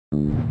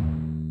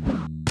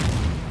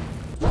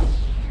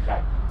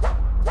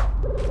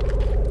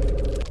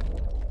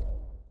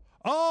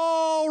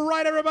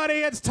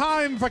everybody, it's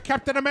time for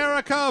Captain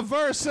America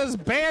versus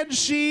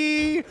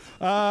Banshee.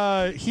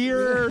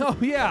 Here, oh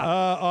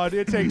yeah, on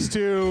It Takes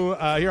Two.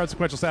 Here on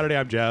Sequential Saturday,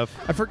 I'm Jeff.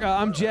 I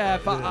forgot. I'm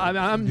Jeff.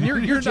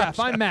 You're Jeff.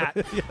 I'm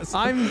Matt. Yes.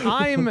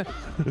 I'm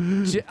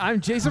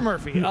Jason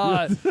Murphy.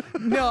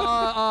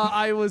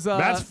 I was.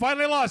 Matt's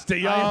finally lost it,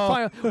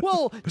 y'all.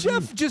 Well,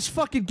 Jeff just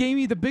fucking gave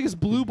me the biggest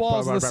blue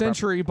balls of the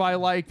century by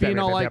like being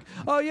all like,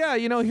 oh yeah,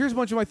 you know, here's a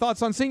bunch of my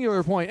thoughts on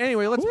Singular Point.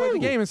 Anyway, let's play the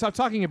game and stop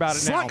talking about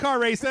it now. Slot car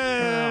races.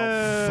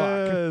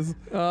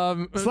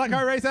 Oh, fuck. Slot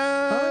car races.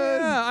 Oh,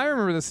 yeah, I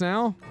remember this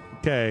now.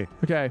 Okay.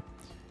 Okay.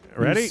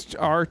 Ready? Use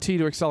RT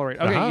to accelerate.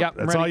 Okay, yep.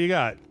 That's ready. all you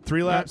got.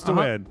 3 laps to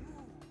win.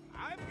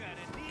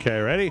 Okay,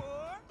 ready?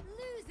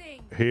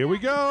 Here we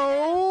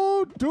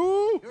go.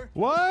 2,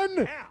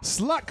 1.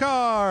 Slot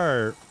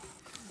car.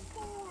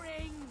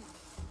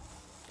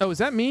 Oh, is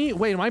that me?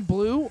 Wait, am I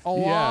blue? Oh,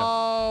 yeah.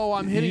 Oh,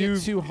 I'm hitting it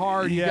too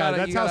hard. Yeah,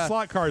 that's how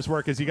slot cars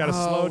work. Is you got to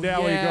slow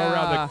down when you go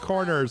around the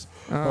corners,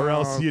 or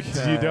else you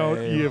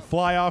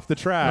fly off the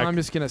track. No, I'm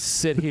just gonna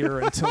sit here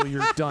until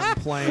you're done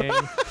playing.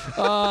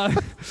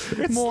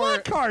 It's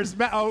slot cars.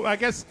 Oh, I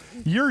guess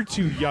you're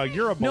too young.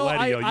 You're a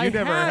millennial. You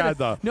never had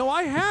the. No,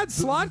 I had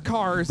slot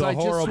cars. The I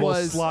horrible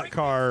just was slot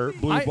car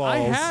blue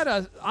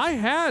balls. I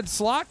had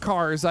slot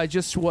cars. I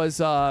just was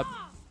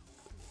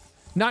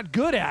not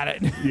good at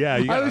it.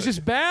 Yeah, I was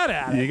just bad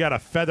at it. You got a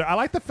feather. I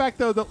like the fact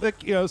though that,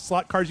 like, you know,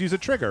 slot cars use a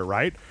trigger,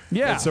 right?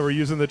 Yeah. And so we're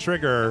using the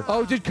trigger.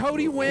 Oh, did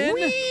Cody win?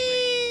 Whee!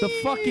 The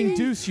fucking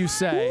deuce, you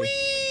say?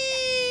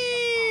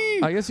 Whee!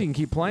 I guess you can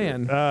keep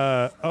playing.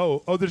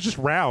 Oh, there's just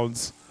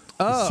rounds.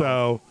 Oh.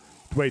 So,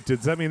 wait,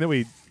 does that mean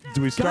that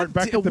do we start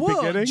back at the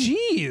beginning?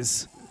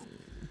 Jeez.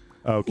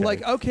 Okay.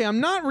 Like, okay, I'm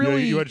not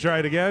really. You want to try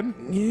it again?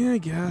 Yeah, I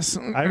guess.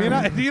 I mean,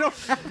 you don't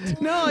have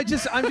to. No,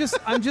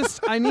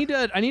 I need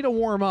to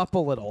warm up a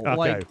little. Okay.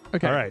 Like,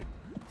 okay. All right.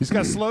 You just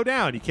got to slow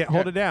down. You can't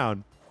hold it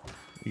down.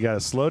 You got to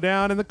slow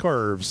down in the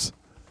curves.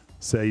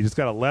 So you just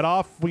got to let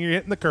off when you're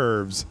hitting the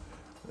curves.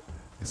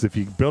 Because if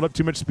you build up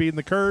too much speed in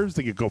the curves,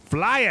 then you go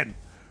flying.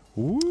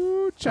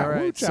 Woo-cha, all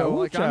right. woo-cha, So,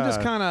 like, woo-cha. I'm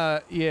just kind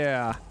of,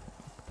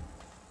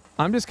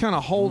 I'm just kind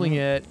of holding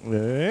it.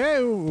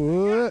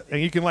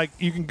 And you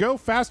can go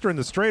faster in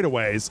the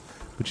straightaways,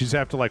 but you just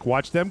have to like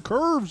watch them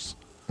curves.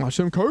 Watch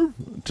them curve.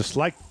 Just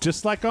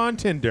like on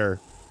Tinder.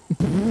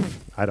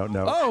 I don't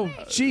know. Oh,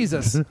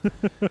 Jesus.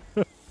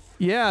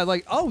 Yeah,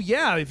 like, oh,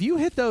 yeah, if you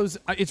hit those,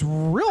 it's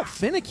real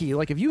finicky.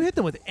 Like, if you hit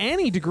them with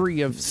any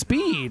degree of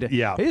speed,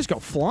 yeah, they just go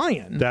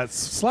flying. That's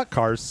slot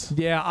cars.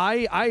 Yeah,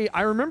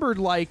 I remembered,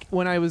 like,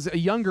 when I was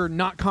younger,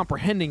 not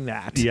comprehending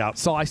that. Yeah.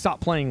 So I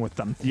stopped playing with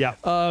them. Yeah.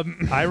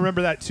 I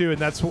remember that, too, and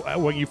that's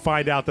when you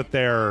find out that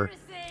they're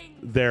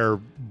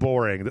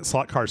boring, that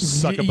slot cars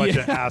suck a bunch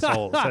of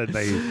assholes and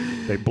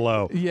they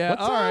blow. Yeah,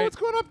 what's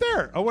going up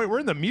there? Oh wait, we're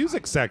in the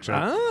music section.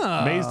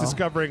 Oh. May's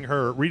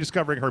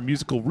rediscovering her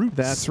musical roots.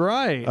 That's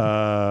right.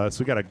 So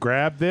we got to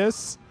grab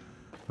this.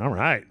 All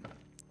right.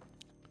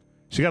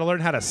 She got to learn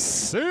how to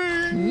sing.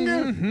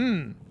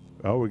 Mm-hmm.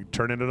 Oh, we're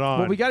turning it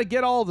on. Well, we got to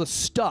get all the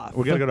stuff.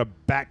 We got to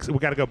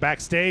go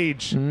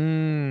backstage.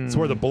 That's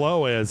where the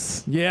blow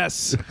is.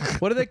 Yes.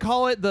 What do they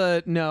call it?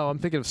 No, I'm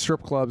thinking of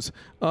strip clubs.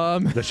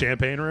 The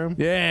champagne room.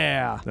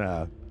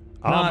 Yeah.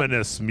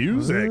 Ominous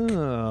music.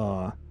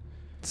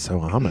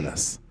 So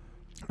ominous.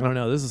 I don't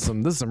know. This is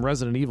some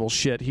Resident Evil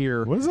shit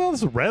here. What is all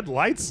this red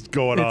lights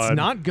going on? It's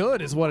not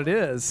good, is what it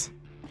is.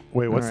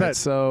 Wait, what's that?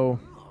 So.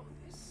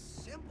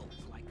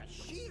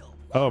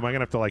 Oh, am I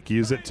gonna have to like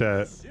use it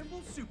to?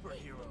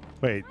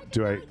 Wait,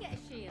 do I?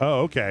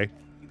 Oh, okay.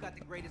 You got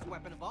the greatest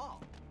weapon of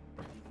all.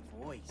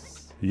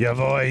 Voice. Your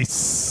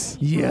voice.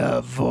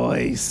 Your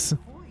voice.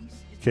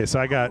 Okay, so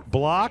I got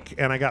block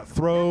and I got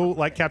throw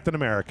like Captain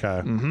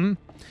America. Mm-hmm.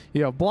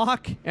 You have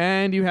block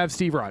and you have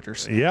Steve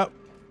Rogers. Yep.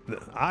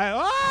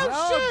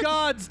 Oh shit!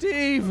 God,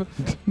 Steve!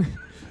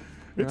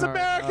 It's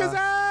America's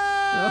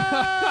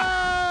ass!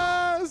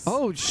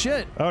 Oh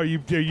shit! Oh, are you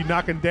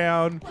knocking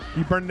down?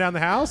 You burning down the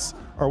house?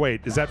 Or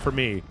wait, is that for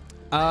me?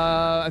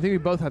 I think we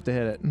both have to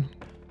hit it.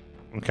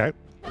 Okay,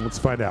 let's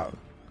find out.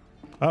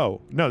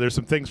 Oh, no, there's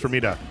some things for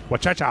me to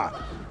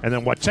wa-cha-cha. And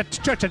then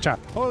wa-cha-cha-cha-cha.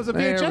 Oh, it was a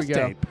VHS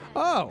tape.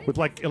 Oh. With,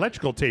 like,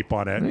 electrical tape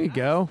on it. There you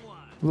go.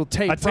 A little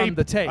tape from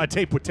the tape. A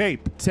tape with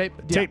tape. Tape.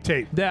 Yeah.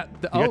 Tape. You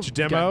got your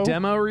demo? Got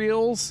demo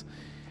reels.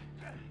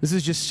 This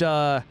is just...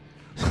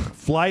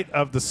 Flight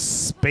of the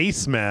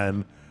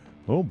Spaceman.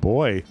 Oh,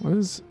 boy. What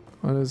is...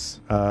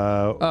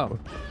 oh.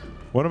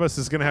 One of us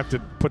is going to have to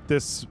put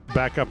this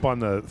back up on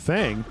the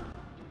thing.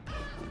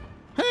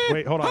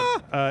 Wait, hold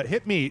on.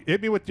 Hit me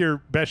with your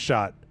best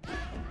shot.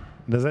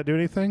 Does that do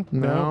anything?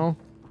 No.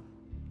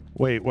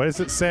 Wait, what does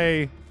it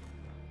say?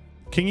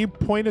 Can you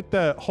point at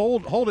the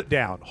hold it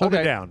down. Hold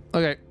it down.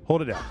 Okay.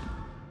 Hold it down.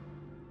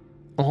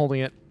 I'm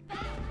holding it.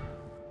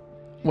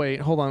 Wait,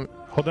 hold on.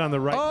 Hold down the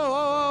right.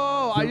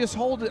 Oh, I just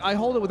hold it. I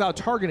hold it without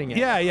targeting it.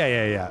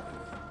 Yeah.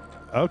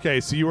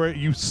 Okay, so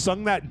you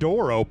sung that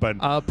door open.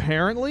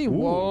 Apparently. Ooh,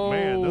 whoa.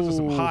 Man, those are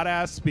some hot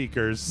ass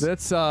speakers.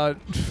 That's I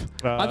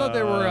thought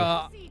they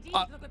were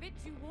Look a bit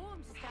too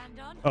warm to stand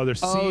on. Oh,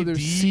 there's Oh, there's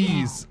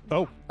CDs.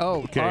 Oh.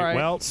 Oh, Okay. all right.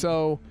 Well.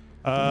 So,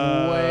 wait.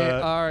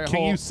 All right.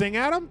 Can you sing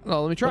at him?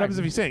 Oh, let me try. What happens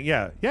if you sing?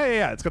 Yeah.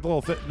 It's got the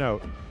little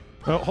no.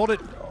 Oh, hold it.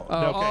 No,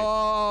 okay.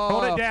 Oh,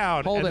 hold it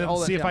down hold and it, then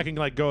hold it, see if yeah. I can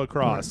like go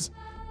across.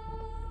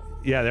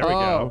 Yeah, there we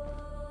go.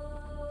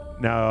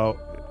 Now,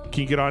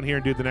 can you get on here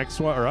and do the next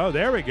one? Or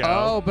there we go.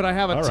 Oh, but I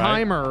have a All right.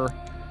 timer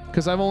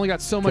because I've only got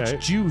so much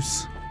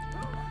juice.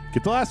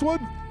 Get the last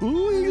one.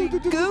 Ooh,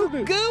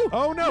 Go.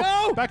 Oh no!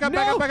 No, Back up! no.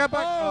 Back up! Back up!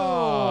 Back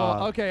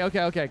up! Oh, okay.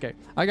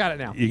 I got it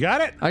now. You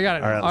got it? I got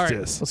it. All right, let's do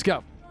this. Let's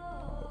go.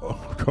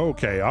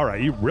 Okay, all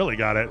right. You really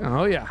got it.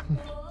 Oh yeah,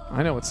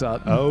 I know what's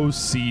up. Oh,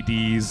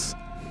 CDs.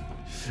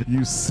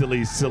 You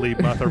silly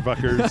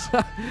motherfuckers.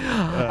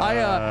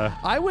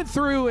 I went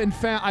through and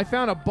I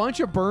found a bunch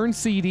of burned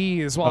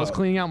CDs while I was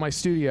cleaning out my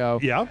studio.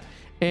 Yeah.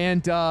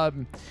 And I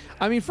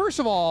mean, first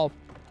of all,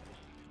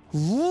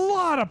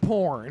 lot of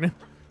porn,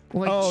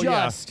 like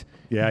just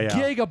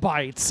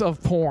gigabytes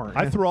of porn.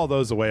 I threw all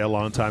those away a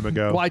long time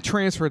ago. Well, I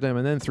transferred them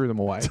and then threw them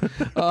away.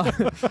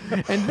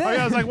 And then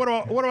I was like, what do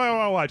I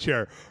want to watch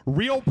here?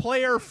 Real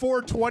Player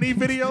 420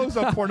 videos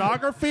of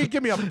pornography?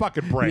 Give me a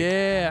fucking break.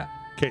 Yeah.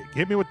 Okay,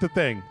 hit me with the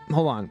thing.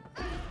 Hold on.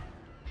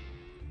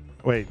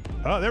 Wait.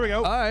 Oh, there we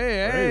go.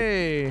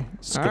 Hey.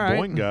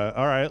 Skaboinga.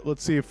 All right,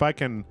 let's see if I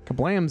can.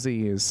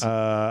 Kablamsies.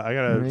 I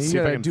gotta see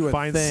if I can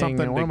find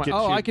something to get you.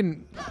 I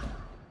can.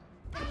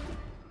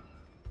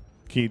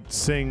 Can you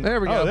sing? There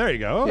we go. Oh, there you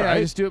go. All yeah, right.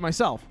 I just do it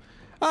myself.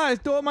 I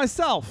do it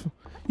myself.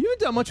 You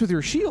haven't done much with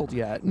your shield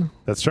yet.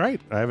 That's right.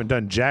 I haven't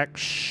done Jack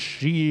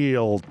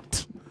Shield.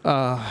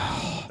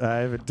 I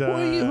haven't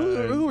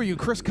done. Who are you,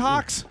 Chris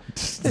Cox?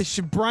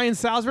 Brian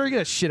Salisbury? Get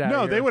that shit out of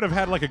No, here. they would have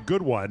had like a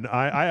good one.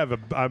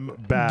 I'm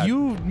bad.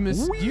 You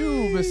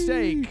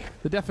mistake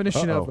the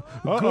definition of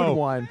good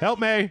one.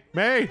 Help me,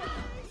 May.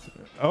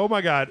 Oh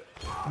my God.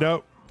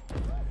 No.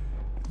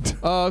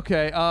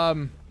 Okay.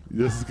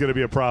 This is gonna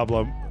be a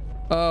problem.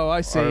 Oh,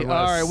 I see. All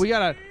right, we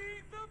gotta.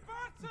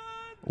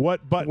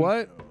 What button?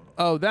 What?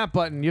 Oh, that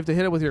button. You have to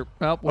hit it with your.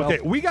 Oh, well.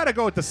 Okay, we gotta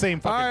go at the same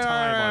fucking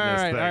time on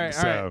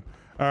this thing.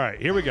 All right,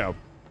 here we go.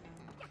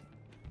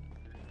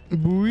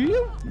 Okay.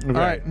 All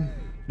right.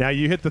 Now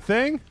you hit the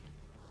thing.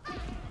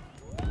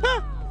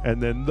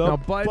 And then the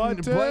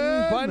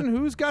button.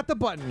 Who's got the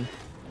button?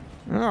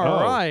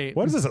 All right.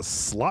 What is this? A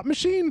slot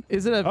machine?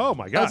 Is it a? Oh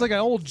my God! It's like an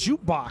old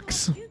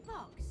jukebox.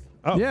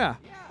 Oh yeah.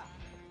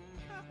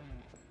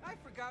 I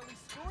forgot we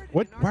scored.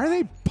 What? Why are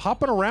they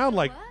popping around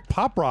like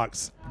pop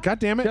rocks? God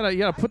damn it! You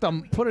gotta put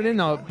it in.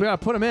 You gotta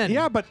put them in.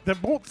 Yeah, but they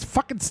won't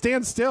fucking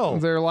stand still.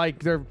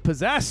 They're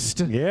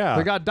possessed. Yeah.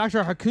 They got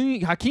Dr.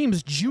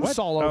 Hakeem's juice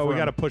all over. Oh, we them.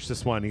 gotta push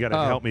this one. You gotta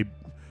help me.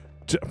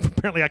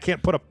 Apparently, I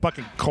can't put a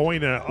fucking coin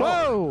in it.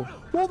 Whoa!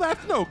 Well,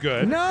 that's no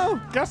good. No.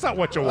 That's not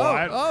what you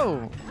want.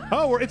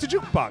 Oh, it's a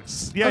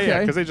jukebox. Yeah, yeah,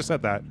 because they just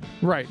said that.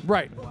 Right.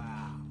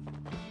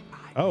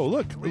 Oh,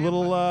 look,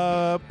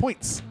 little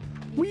points.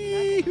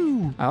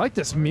 Wee-hoo. I like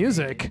this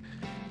music.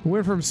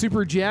 Went from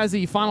super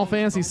jazzy Final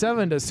Fantasy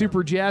VII to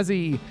super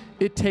jazzy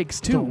It Takes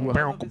Two.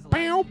 Bow,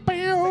 bow,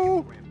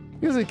 bow.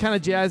 Is it kind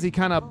of jazzy,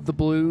 kind of the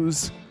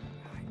blues?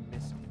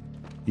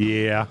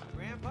 Yeah.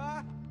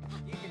 Grandpa,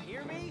 you can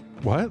hear me?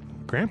 What?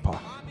 Grandpa?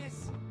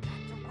 Promise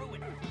not to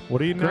ruin it. What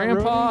are you not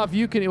Grandpa, ruining? if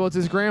you can, well, it's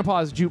his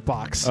grandpa's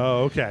jukebox.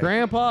 Oh, okay.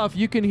 Grandpa, if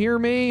you can hear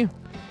me,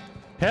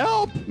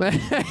 Help!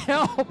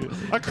 help!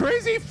 A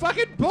crazy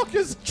fucking book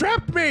has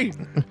trapped me.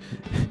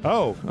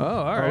 Oh. Oh,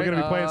 all right. We're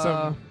gonna be playing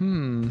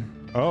some.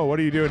 Oh, what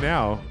are you doing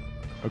now?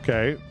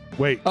 Okay.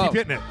 Wait, keep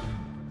hitting it.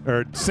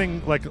 Or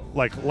sing like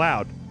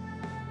loud.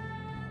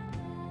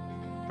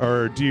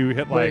 Or do you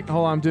hit Wait,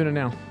 hold on, I'm doing it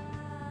now.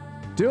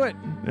 Do it.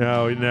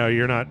 No,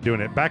 you're not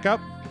doing it. Back up.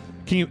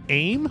 Can you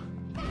aim?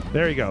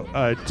 There you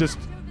go. Just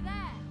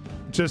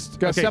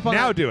Go step on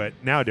now that. do it.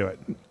 Now do it.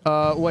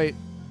 Wait.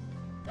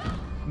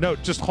 No,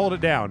 just hold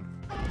it down.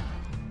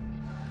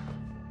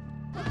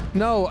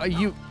 No,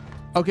 you.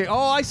 Okay.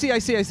 Oh, I see.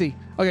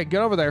 Okay,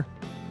 get over there.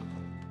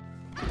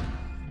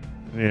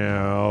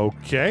 Yeah,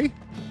 okay.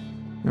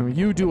 Now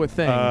you do a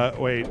thing.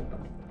 Wait.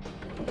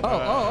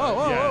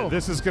 Oh. Yeah,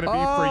 this is going to be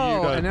for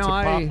you to, and now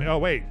pop. Oh,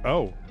 wait.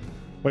 Oh.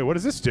 Wait, what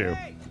does this do?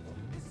 Hey,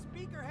 this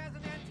speaker has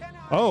an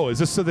antenna. Oh, is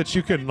this so that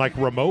you can, like,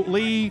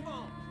 remotely?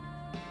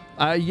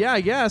 Yeah,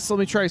 I guess. Let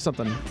me try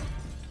something.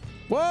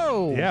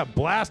 Whoa. Yeah,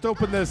 blast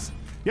open this.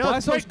 Yeah,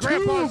 Blast let's those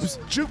make Grandpa's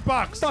tubes.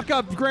 jukebox. Fuck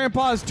up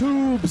Grandpa's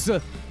tubes.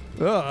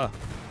 Ugh.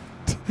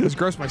 Just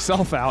gross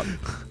myself out.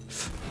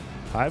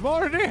 I've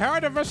already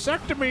had a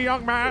vasectomy,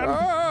 young man.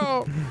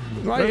 Oh,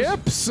 my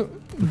hips.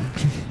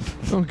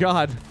 Oh,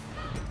 God.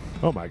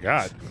 Oh, my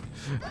God.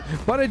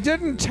 But it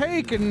didn't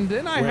take, and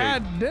then I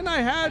had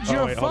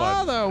your wait, hold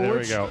on. father. There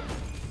which, we go.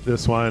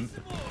 This one.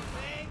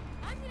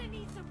 I'm gonna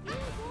need some real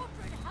water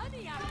and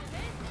honey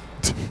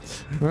after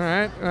this. All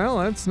right. Well,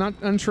 that's not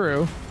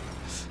untrue.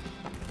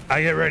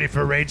 I get ready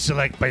for Rage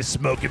Select by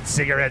smoking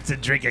cigarettes and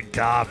drinking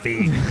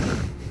coffee.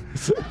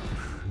 Is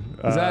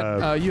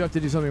that you have to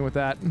do something with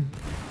that?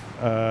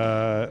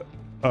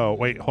 Oh,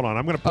 wait, hold on.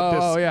 I'm going to put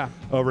this yeah.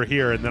 over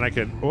here, and then I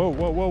can. Whoa.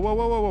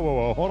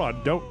 Hold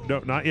on.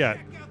 Don't, not yet.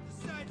 Check out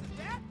the side of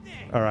that.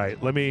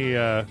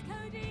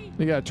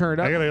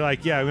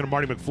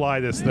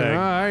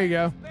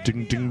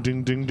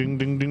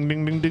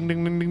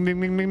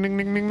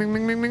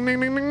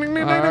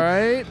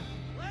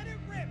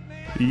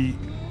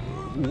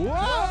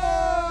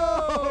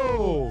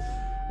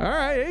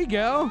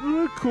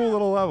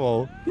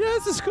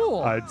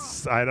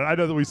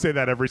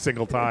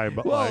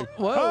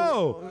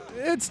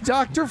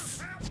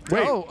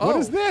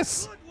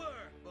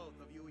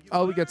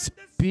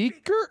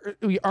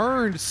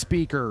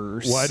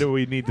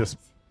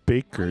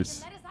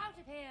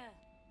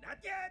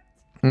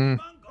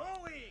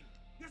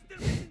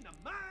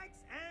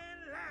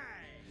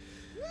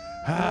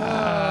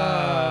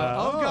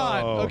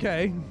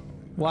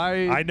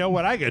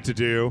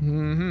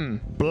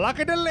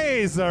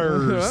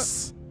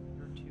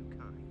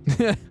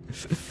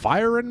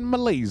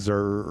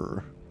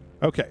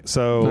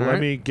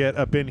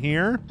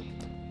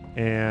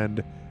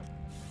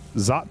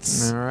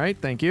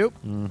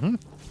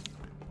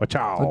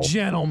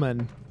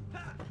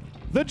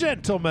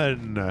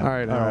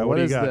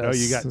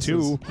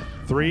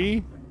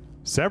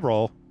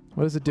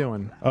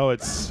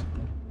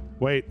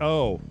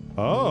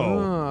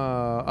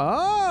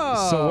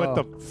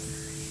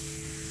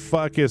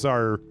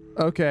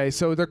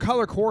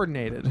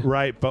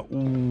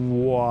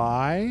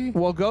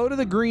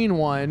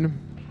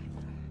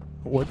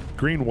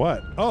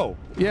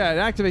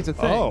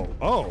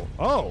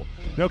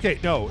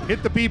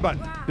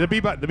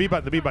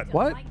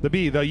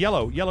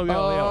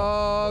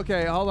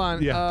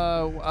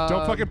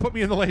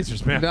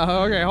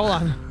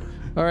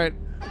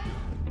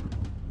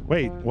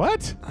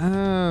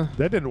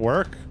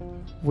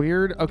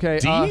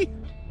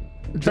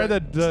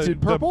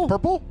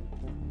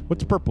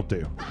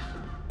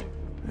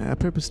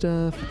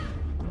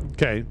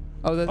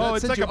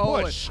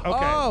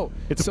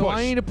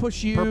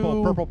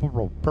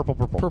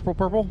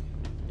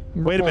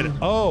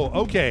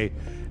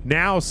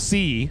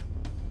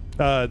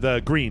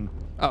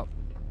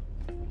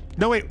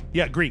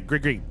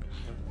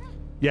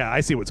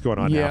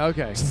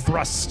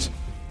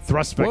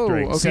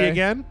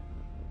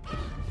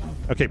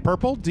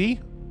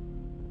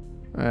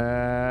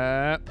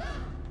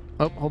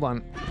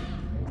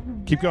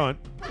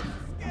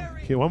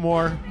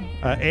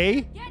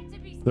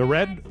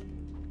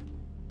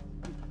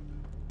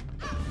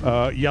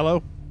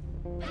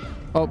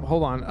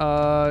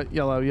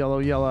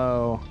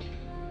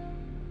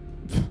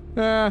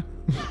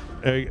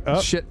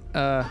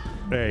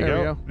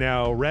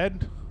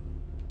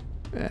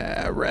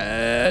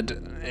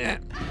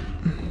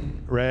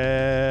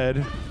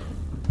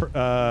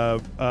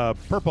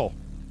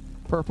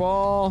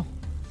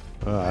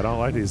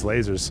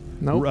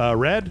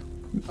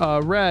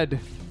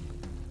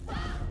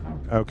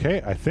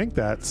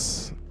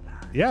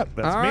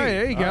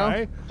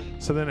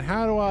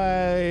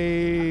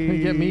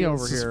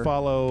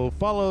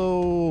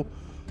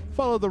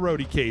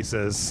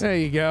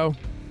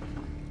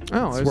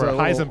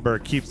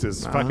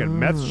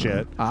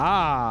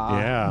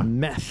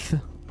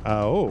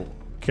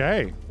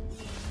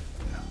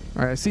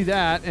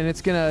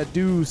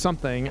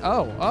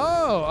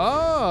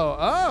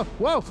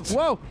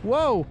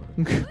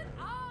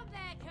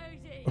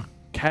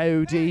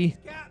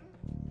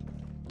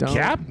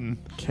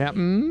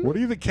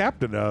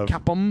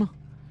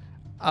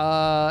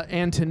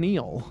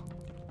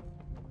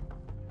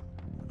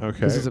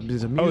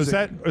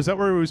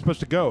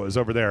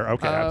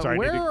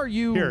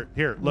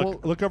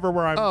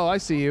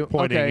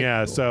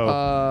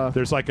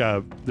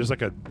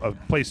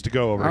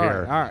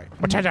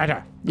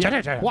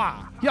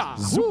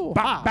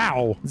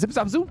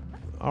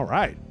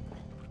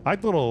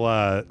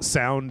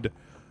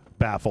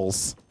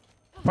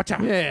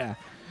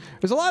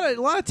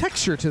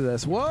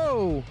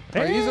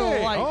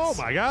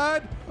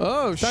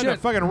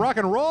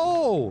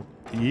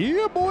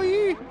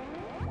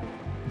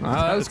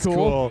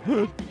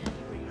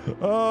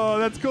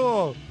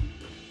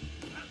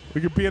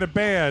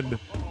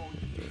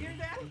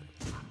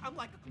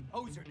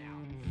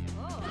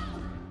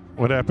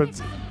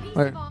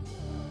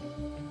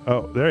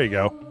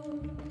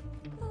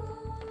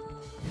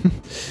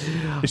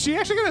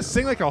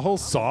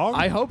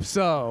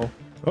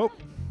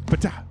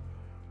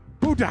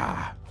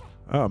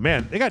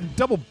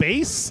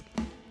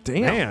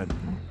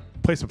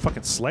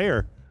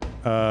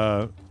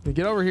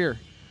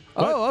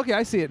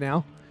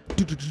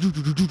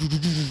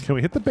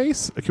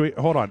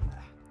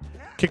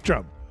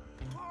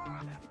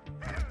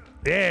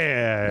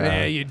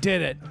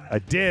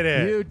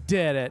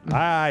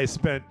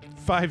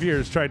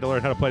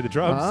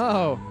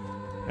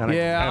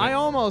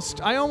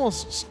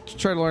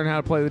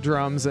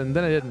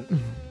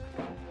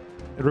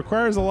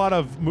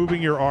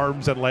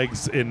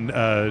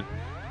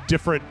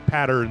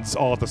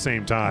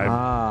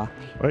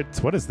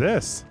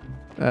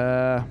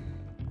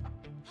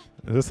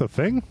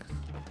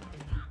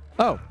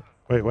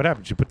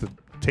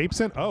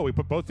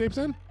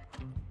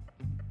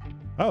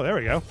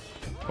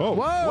 Whoa.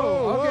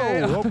 Whoa.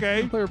 Okay. Whoa,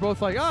 okay. They were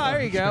both like, oh,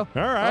 there you go.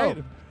 All right.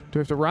 Oh. Do we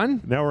have to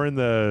run? Now we're in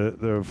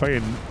the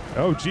fucking.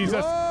 Oh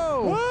Jesus!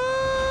 Whoa. Whoa!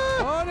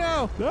 Oh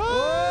no!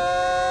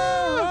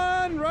 Oh!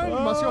 Run! Run! You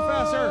must go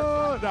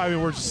faster. No, I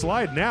mean we're just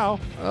sliding now.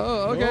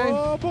 Oh, okay.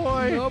 Oh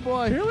boy! Oh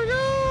boy! Here we go!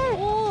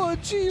 Oh,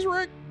 jeez,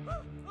 Rick.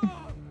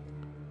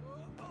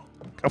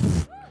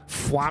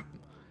 Flop.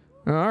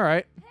 All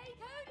right. Hey,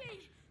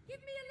 Cody, give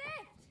me a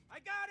lift. I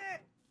got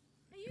it.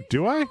 Are you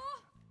Do I? sure?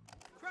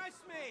 Trust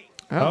me.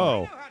 Oh. I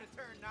know how to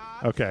turn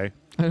knobs. Okay.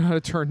 I know how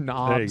to turn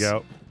knobs. There you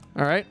go.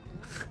 All right.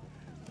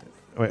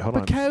 Wait, hold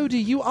But on. Cody,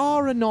 you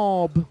are a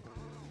knob.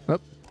 Oh.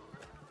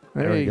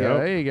 There you go.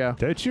 There you go.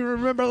 Don't you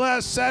remember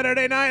last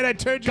Saturday night I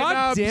turned your God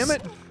knobs? damn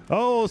it.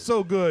 Oh,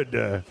 so good.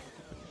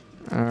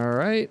 All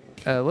right.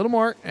 A little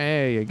more.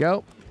 There you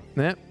go.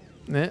 Yep.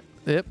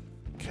 Yep.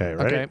 Okay,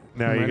 ready? Okay,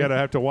 Now I'm you ready. gotta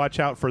have to watch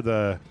out for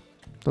the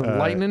The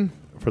lightning.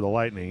 For the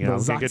lightning. Yeah, The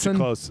I'm gonna get you Zatzen.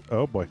 close.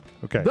 Oh boy.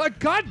 Okay.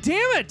 God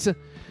damn it!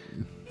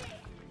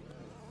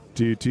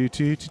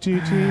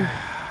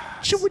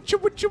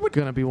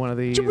 Gonna be one of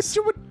these. All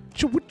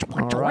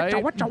right.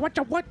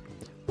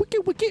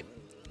 Wiki.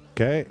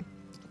 Okay.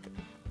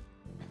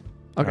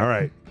 Okay. All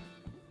right.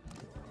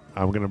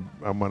 I'm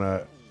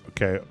gonna.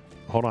 Okay.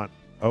 Hold on.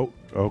 Oh.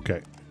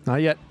 Okay.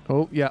 Not yet.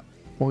 Oh yeah.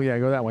 Oh yeah.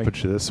 Go that way.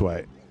 Put you this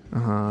way. Uh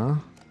huh.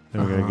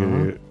 And we're gonna get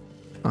you.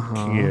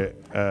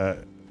 Uh-huh.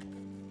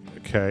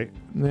 Okay.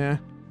 Yeah.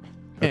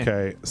 Eh.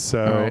 Okay.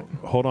 So All right.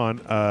 hold on.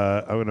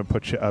 I'm gonna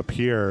put you up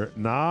here,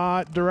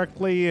 not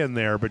directly in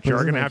there, but you're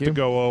gonna Thank have you. to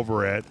go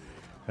over it,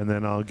 and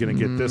then I'm gonna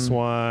get this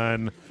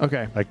one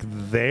Okay. like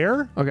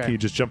there. Okay. Can you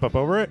just jump up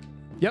over it?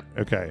 Yep.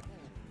 Okay.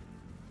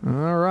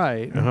 All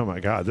right. Oh my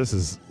God, this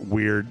is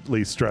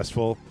weirdly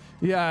stressful.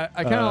 Yeah,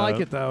 I kind of like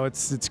it though.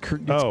 It's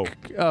Oh.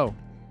 oh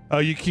Oh,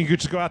 you can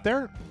just go out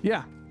there?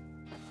 yeah.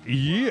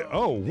 Yeah.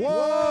 Oh, whoa.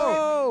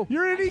 Whoa.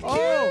 You're in EQ.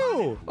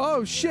 Oh.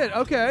 Oh shit.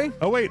 Okay.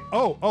 Oh wait.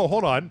 Oh,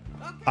 hold on.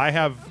 I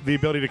have the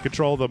ability to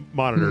control the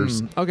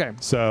monitors. Okay.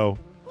 So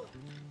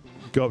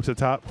go up to the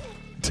top.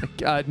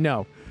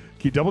 No,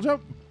 Can you double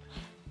jump?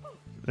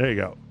 There you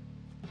go.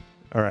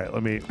 All right,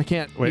 let me. I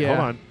can't. Wait, yeah. hold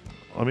on.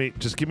 Let me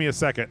just give me a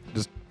second.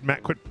 Just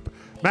Matt, quit.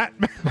 Matt,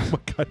 oh my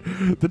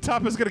God, the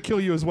top is gonna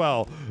kill you as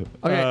well.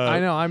 Okay, I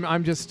know.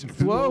 I'm just.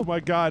 Whoa. Oh my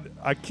God,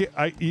 I can't.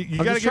 You I'm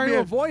gotta just give trying me to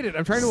a avoid it.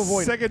 I'm trying to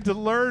avoid it. second to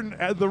learn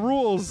the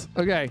rules.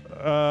 Okay.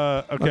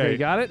 Okay. Okay.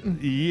 Got it.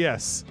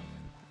 Yes.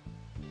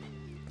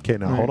 Okay,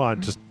 now All hold right.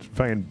 on. Just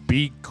fucking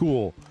be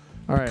cool.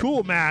 All right.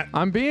 Cool, Matt.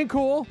 I'm being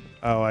cool.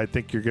 Oh, I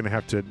think you're gonna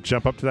have to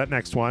jump up to that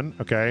next one.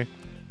 Okay.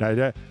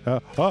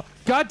 Oh,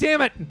 God damn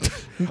it.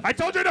 I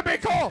told you to be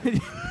cool.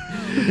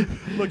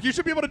 Look, you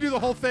should be able to do the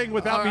whole thing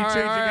without me All right,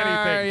 changing all right,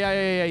 all right, anything.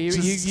 Yeah. You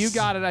Just-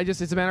 got it.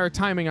 It's a matter of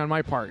timing on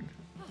my part.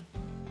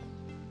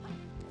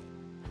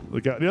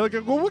 Look out! Look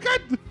at! Look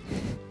at!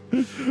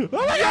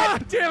 Oh my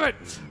God! Damn it.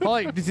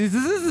 Like,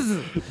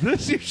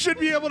 This you should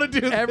be able to do.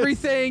 This.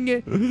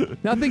 everything.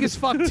 Nothing is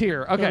fucked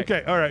here. Okay.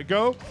 Okay. All right.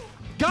 Go.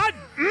 God.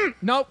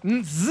 Nope.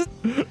 Zzz.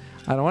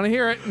 I don't want to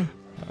hear it.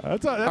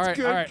 That's right,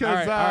 good all right, because all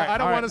right, all right, I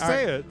don't all want to right,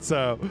 say it.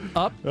 So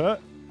Up.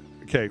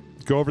 Okay.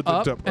 Go over the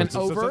Up jump. and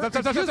over.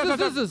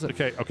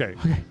 Okay. Okay.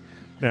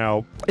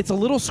 Now. It's a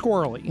little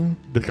squirrely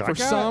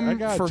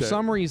I for gotcha.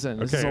 some reason.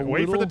 This is Okay. a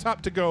Wait for the little-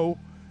 top to go.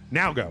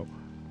 Now go.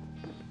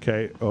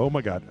 Okay. Oh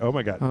my God. Oh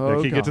my God. Oh, Now,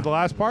 can you get to God. the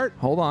last part?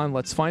 Hold on.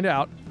 Let's find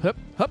out. Hup.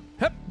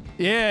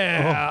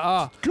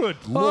 Yeah. Good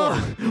Oh, Lord.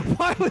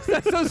 why was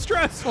that so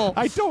stressful?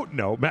 I don't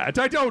know, Matt.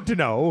 I don't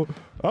know.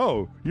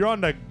 Oh, you're on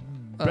the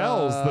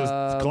bells,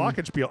 the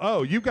glockenspiel.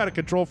 Oh, you've got a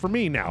control for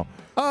me now.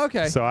 Oh,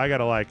 okay. So I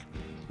gotta like,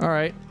 All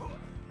right.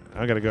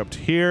 I gotta go up to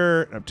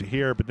here,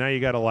 but now you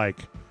gotta like,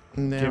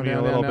 give me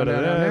a little bit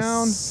of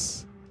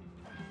this.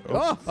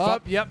 Oh,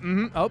 up. Yep.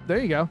 Oh, there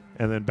you go.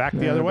 And then back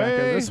the other way.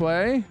 Back over this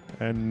way.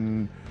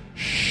 And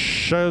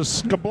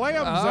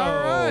skablamzo.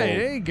 All right.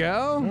 There you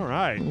go. All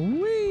right.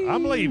 Whee.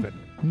 I'm leaving.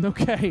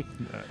 Okay.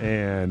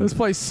 And This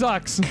place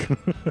sucks.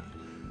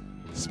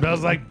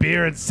 Smells like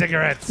beer and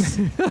cigarettes.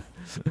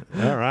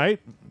 all right.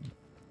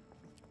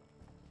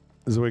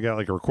 So we got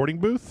like a recording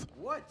booth.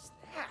 What's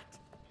that?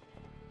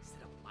 Is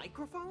it a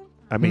microphone?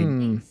 I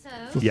mean,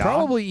 So, yeah.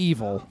 Probably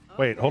evil.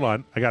 Wait, hold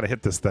on. I gotta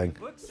hit this thing.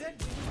 Book said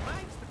we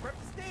need mics to prep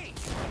the stage.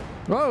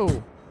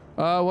 Whoa.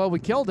 Well, we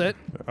killed it.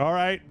 All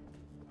right.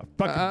 I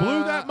fucking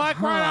blew that mic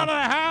right out of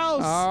the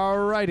house.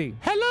 Alrighty.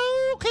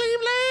 Hello,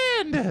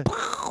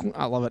 Cleveland.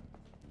 I love it.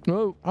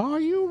 Oh. Are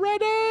you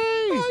ready?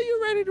 Are you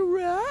ready to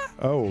run?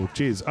 Oh,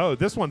 geez. Oh,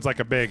 this one's like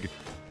a big.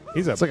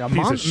 He's a It's like a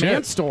piece of shit.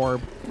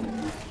 manstorm.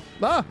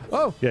 Ah,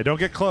 oh, Yeah, don't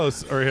get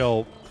close or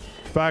he'll.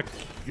 Fuck.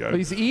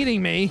 he's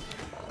eating me.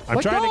 I'm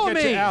let trying go to of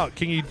get me. you out.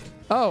 Can you?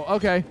 Oh,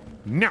 okay.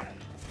 No.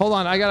 Hold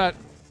on, I gotta.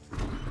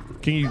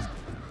 Can you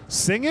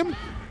sing him?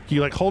 Can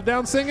you like hold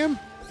down sing him?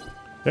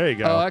 There you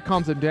go. Oh, that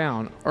calms him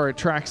down, or it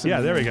tracks him.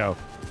 yeah, there we go.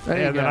 There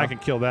you and then go. I can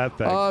kill that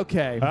thing.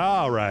 Okay.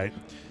 All right.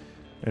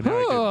 And now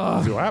I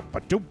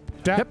can.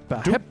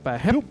 Hippa, hippa, hippa,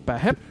 hippa,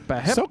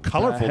 hippa. So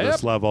colorful hip.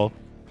 this level.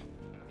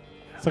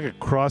 It's like a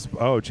cross.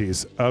 Oh,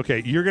 geez.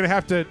 Okay, you're gonna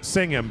have to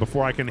sing him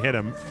before I can hit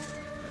him.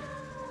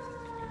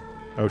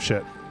 Oh,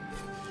 shit.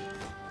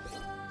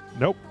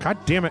 Nope. God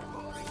damn it.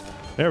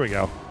 There we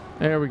go.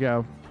 There we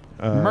go.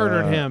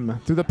 Murdered him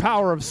through the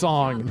power of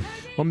song.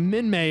 Well,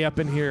 Min-May up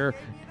in here.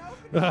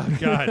 Oh,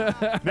 God.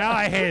 Now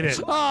I hate it.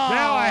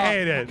 Now I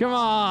hate it. Come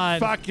on.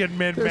 Fucking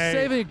They're Min-May.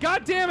 saving it.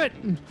 God damn it.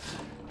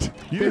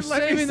 You didn't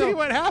let me see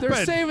what happened.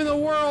 They're saving the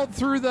world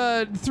through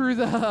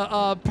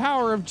the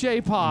power of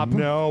J-pop.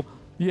 No.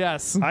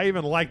 Yes. I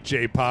even like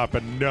J-pop,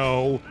 and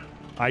no,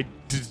 I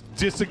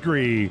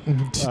disagree.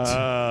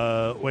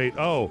 Wait.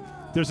 Oh,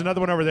 there's another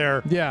one over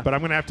there. Yeah. But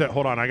I'm gonna have to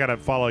hold on. I gotta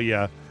follow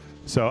you.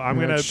 So I'm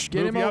gonna get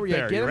move him you over. up Yeah,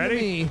 there. get You him ready?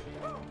 to me.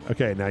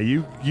 Okay. Now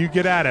you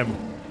get at him.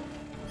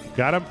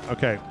 Got him.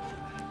 Okay.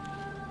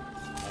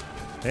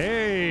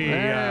 Hey.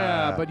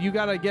 Yeah, but you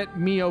gotta get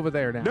me over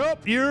there now.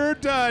 Nope. You're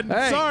done.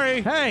 Hey,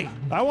 Sorry. Hey.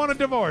 I want a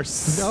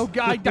divorce. No,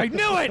 guy. I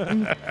knew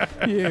it.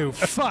 You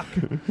fuck.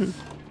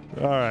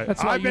 All right.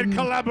 That's why I've been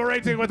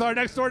collaborating with our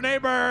next door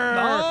neighbor.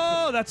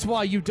 Oh, that's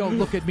why you don't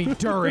look at me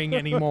during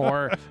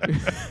anymore.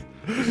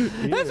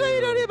 That's why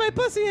you don't eat my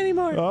pussy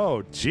anymore.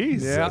 Oh,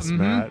 Jesus, Yeah,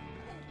 Matt.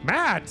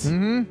 Matt,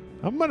 I'm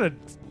going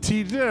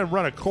to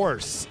run a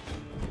course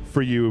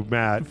for you,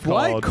 Matt.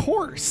 What called-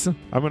 course?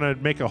 I'm going to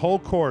make a whole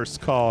course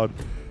called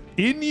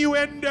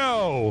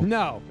Innuendo.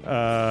 No. All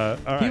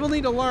right. People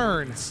need to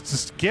learn.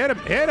 Just get him.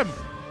 Hit him.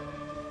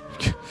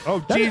 Oh,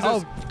 That is- Jesus.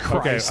 oh,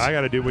 Christ.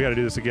 Okay, we got to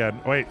do this again.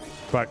 Wait,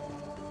 fuck.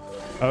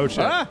 Oh,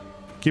 shit. Ah!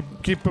 Keep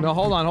him. No,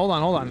 hold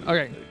on.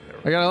 Okay.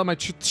 I gotta let my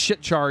shit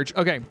charge.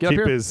 Okay, get Keep up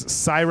here. his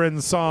siren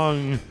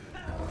song.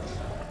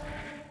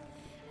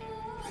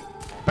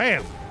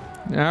 Bam.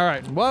 All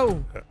right.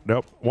 Whoa.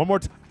 Nope. One more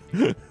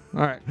time. All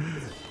right.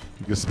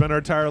 We can spend our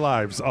entire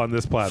lives on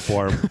this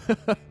platform.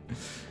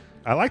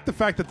 I like the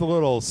fact that the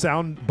little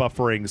sound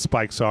buffering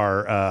spikes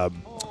are.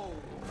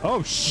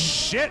 Oh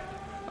shit!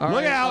 All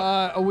Look right,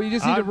 out! we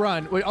just need to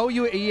run. Wait, oh,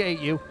 he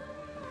ate you.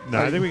 No,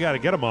 I think we got to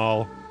get them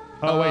all.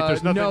 Oh wait,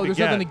 there's nothing. No, to there's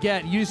get. nothing to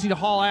get. You just need to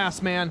haul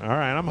ass, man. All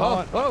right, I'm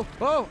hauling. Oh!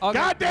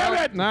 God damn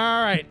it!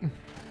 All right.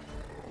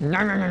 You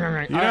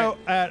know,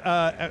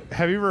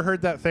 have you ever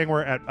heard that thing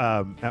where at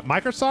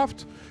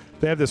Microsoft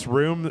they have this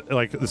room,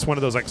 like this one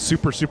of those like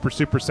super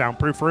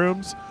soundproof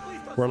rooms,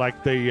 where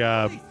like the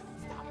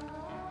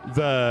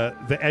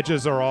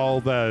edges are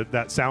all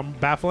that sound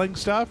baffling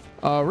stuff.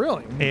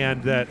 Really?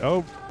 And that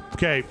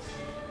okay.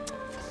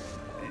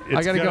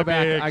 I gotta go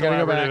back. I gotta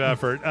go back.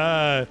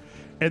 Effort.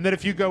 And then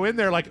if you go in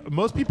there, like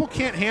most people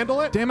can't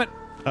handle it. Damn it.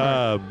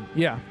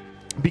 Yeah.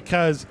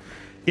 Because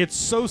it's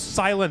so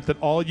silent that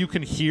all you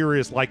can hear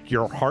is like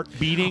your heart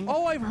beating.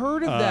 Oh, I've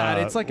heard of that.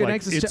 It's like an like,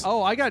 existential.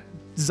 Oh, I got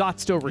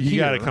zotzed over You here.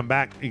 got to come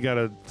back. You got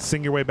to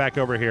sing your way back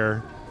over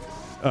here.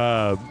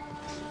 Okay,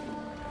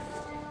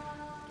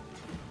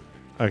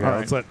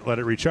 right. let's let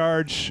it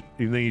recharge,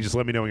 and then you just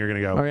let me know when you're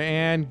gonna go. Okay,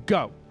 and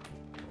go.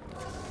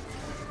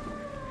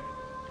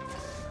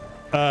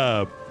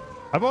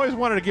 I've always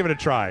wanted to give it a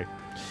try.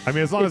 I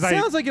mean, as long It as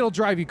sounds like it'll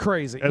drive you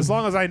crazy. as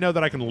long as I know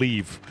that I can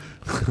leave.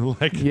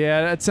 Like,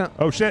 Yeah, that sounds.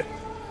 oh shit.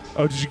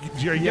 Oh, are you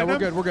Yeah, getting we're him?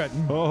 good. We're good.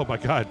 Oh my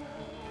god.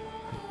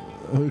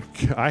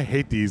 Okay, I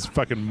hate these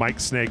fucking mic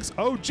snakes.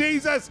 Oh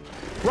Jesus!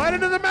 Right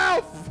into the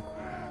mouth.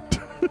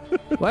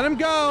 Let him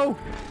go.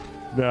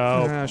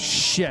 No. Ah,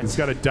 shit. It's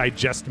got to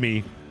digest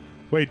me.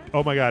 Wait,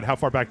 oh my god, how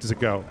far back does it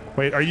go?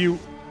 Wait, are you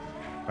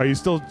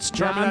still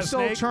charming I'm that still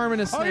snake? charming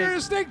a Oh, snake. you're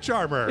a snake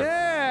charmer.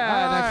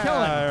 Yeah. Now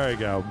kill him. There we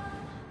go.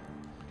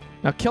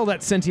 Now kill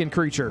that sentient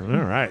creature.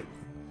 All right.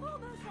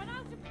 Almost run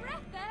out of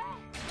breath there.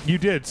 You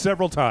did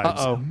several times.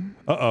 Uh-oh.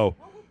 Uh-oh.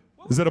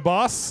 Is it a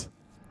boss?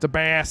 It's a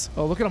bass.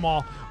 Oh, look at them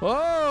all.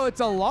 Oh,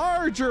 it's a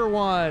larger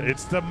one.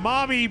 It's the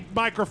mommy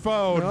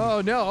microphone. Oh,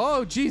 no.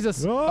 Oh,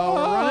 Jesus. Oh, Oh,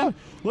 we're running.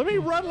 Let me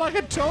run like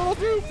a total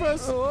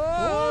doofus.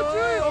 Oh,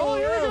 gee. Oh,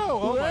 here we go.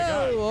 Oh, my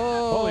God.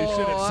 Whoa. Holy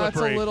shit, it's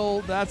slippery.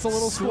 That's a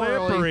little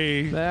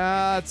Slippery. squirrely.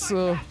 That's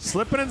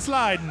Slipping and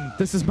sliding.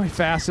 this is my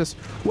fastest.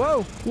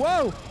 Whoa,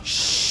 whoa,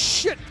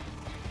 shit.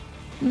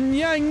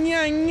 Yeah.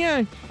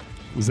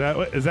 Is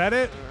that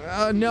it?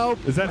 Nope.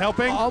 Is that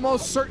helping?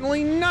 Almost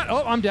certainly not.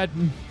 Oh, I'm dead.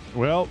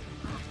 Well,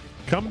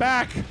 come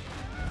back.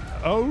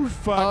 Oh,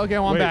 fuck. Okay,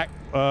 well, I'm Wait, back.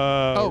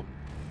 Oh.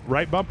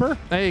 Right bumper?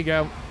 There you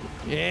go.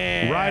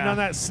 Yeah. Riding on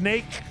that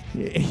snake?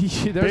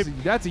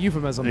 That's a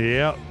euphemism.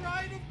 Yep.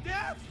 Ride of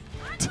death.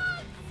 I'm on,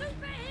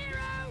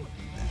 superhero!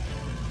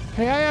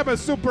 Hey, I am a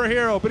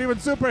superhero, but even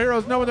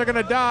superheroes know when they're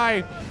gonna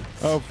die.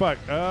 Oh, fuck.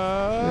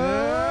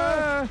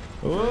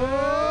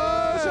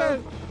 Oh,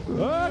 shit.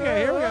 Okay,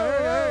 here we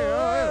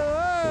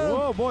go.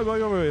 Whoa, boy.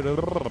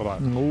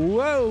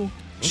 Whoa.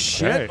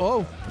 Shit.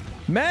 Oh.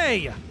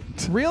 May.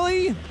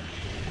 Really?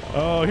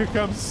 Oh, here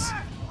comes.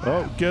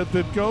 Oh,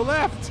 go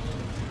left.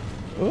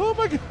 Oh,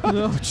 my God.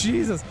 Oh,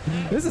 Jesus.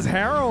 This is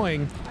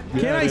harrowing. Yeah,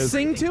 Can I it is.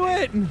 sing to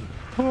it?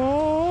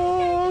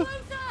 Oh.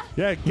 Closer!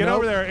 Yeah, get Nope.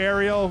 over there,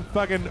 Ariel.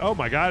 Fucking, oh,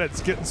 my God,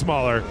 it's getting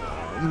smaller.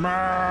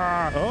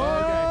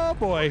 Oh,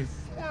 boy.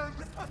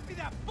 Must be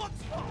that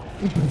book's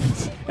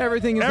fault.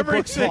 Everything is the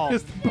book's Everything fault.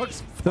 is the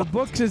book's The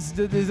book is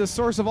the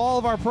source of all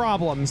of our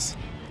problems.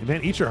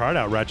 Man, eat your heart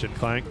out, Ratchet and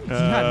Clank.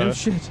 Yeah, no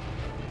shit.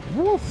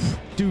 Woof.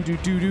 Do do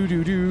do do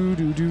do do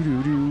do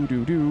do do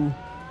do do.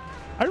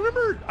 I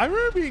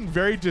remember being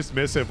very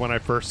dismissive when I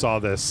first saw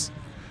this.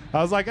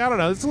 I was like, I don't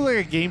know, this looks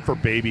like a game for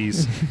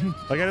babies.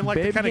 Like, I didn't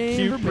like the kind of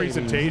cute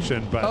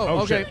presentation, but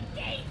okay. Shit.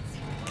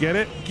 Get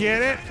it?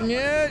 Get it.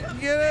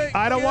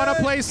 I don't want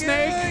to play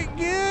Snake.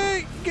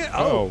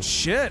 Oh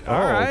shit! All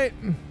right.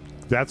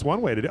 That's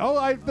one way to do.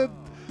 Oh,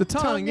 the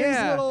tongue, is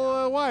yeah.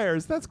 little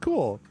wires. That's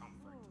cool.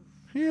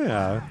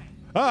 Yeah.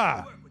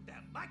 Ah.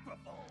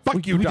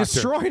 Fuck you, We Doctor.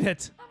 destroyed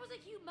it. That was a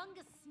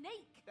humongous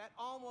snake. That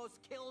almost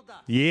killed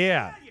us.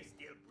 Yeah. You're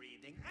still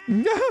breathing.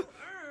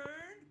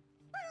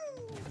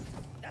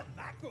 The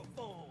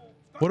microphone.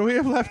 What do we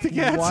have left to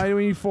get? Why do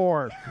we need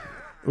 4?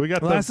 We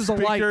got Well, the this is the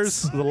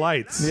speakers, lights. the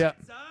lights. Yep.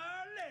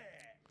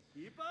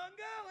 Keep on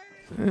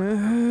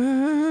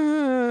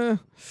going.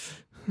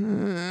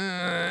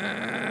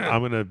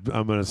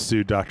 I'm gonna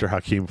sue Dr.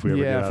 Hakim if we ever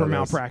get out for of this.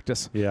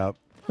 malpractice. Yeah.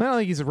 I don't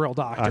think he's a real I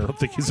doctor. don't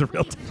think he's a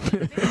real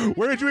doctor.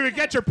 Where did you even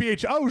get your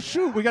PhD? Oh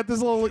shoot, we got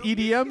this little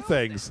EDM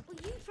things. Well,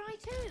 you try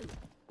too.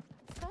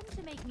 It's fun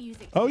to make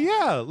music. Oh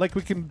yeah, like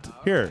we can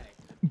here.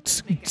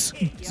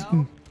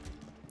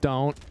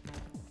 Don't.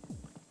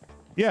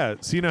 Yeah,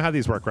 so you know how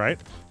these work, right?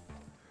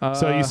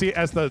 So you see,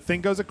 as the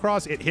thing goes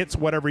across, it hits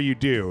whatever you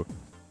do.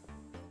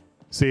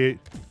 See?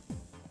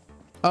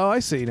 Oh, I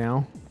see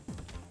now.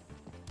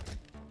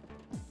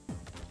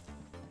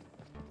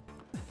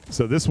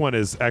 So this one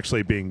is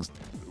actually being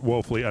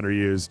woefully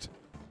underused.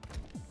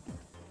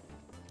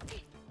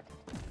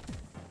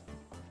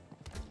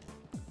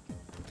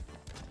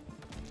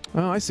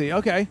 Oh, I see.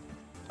 Okay.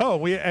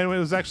 Oh, and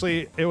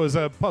it was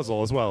a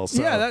puzzle as well.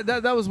 So Yeah,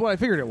 that was what I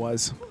figured it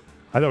was.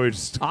 I thought we were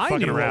just I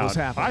fucking knew what around. was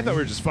happening. I thought we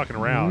were just fucking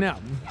around. No.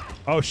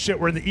 Oh shit,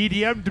 we're in the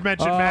EDM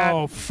dimension, Matt.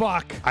 Oh,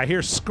 fuck. I hear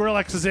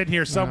Skrillex is in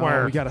here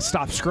somewhere. Oh, we got to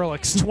stop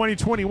Skrillex.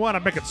 2021,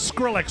 I'm making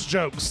Skrillex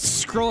jokes.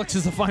 Skrillex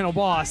is the final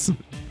boss.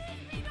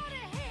 Maybe not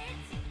a hit,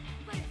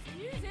 but it's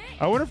music.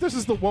 I wonder if this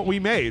is what we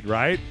made,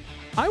 right?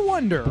 I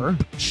wonder.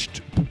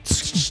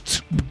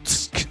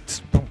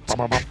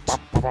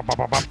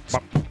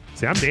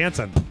 See, I'm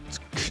dancing.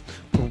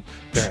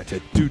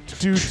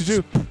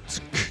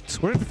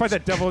 We're gonna have to fight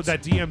that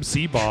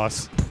DMC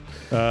boss.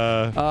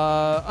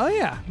 Oh,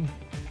 yeah.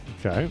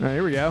 Okay. All right,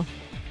 here we go.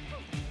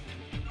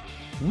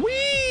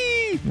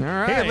 Whee! All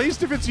right. Hey, at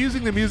least if it's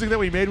using the music that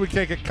we made, we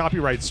can't get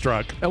copyright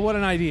struck. What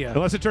an idea.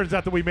 Unless it turns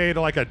out that we made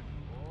like a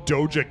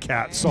Doja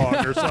Cat song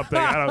or something.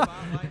 I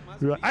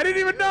didn't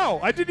even know.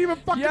 I didn't even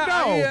fucking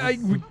know.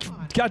 We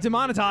got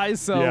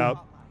demonetized, so. Yeah. Look,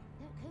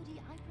 Cody,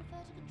 I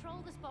prefer to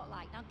control the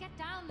spotlight. Now get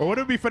down there. Or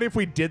wouldn't it be funny if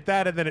we did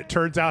that and then it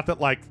turns out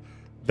that like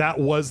that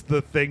was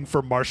the thing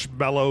for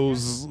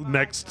Marshmallow's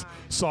next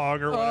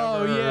song or whatever?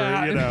 Oh,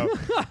 yeah. You know,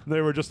 they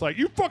were just like,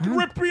 "You fucking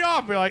ripped me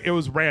off." We're like, it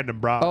was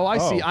random, bro. Oh, I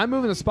see. I'm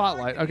moving the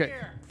spotlight. Okay.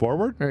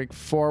 Forward. All right,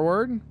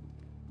 forward.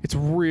 It's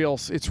real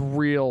Keep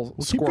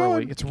squirrely.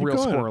 going. It's Keep real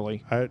going.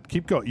 squirrely.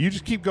 Keep going. You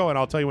just keep going.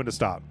 I'll tell you when to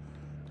stop.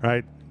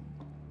 Right?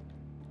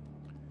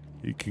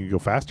 You can go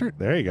faster.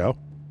 There you go.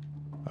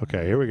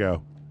 Okay, here we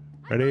go.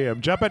 Ready?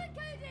 I'm jumping.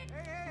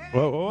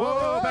 Whoa, whoa,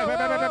 whoa, back.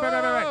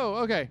 Oh,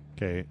 okay.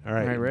 Okay, all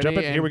right. All right, ready?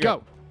 Jumping. And Here we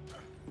go.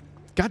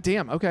 God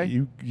damn. Okay.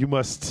 You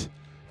must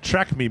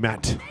track me,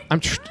 Matt.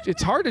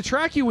 It's hard to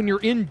track you when you're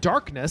in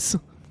darkness.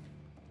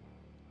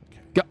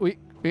 Okay.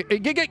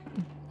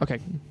 Okay.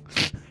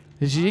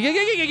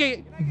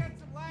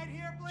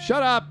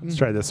 Shut up. Let's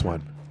try this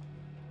one.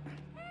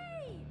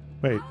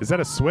 Wait, is that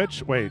a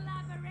switch? Wait.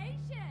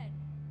 Collaboration.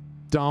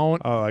 Don't.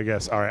 Oh, I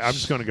guess. All right, I'm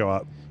just going to go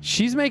up.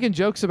 She's making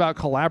jokes about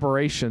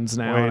collaborations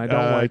now, and I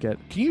don't like it.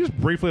 Can you just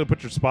briefly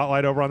put your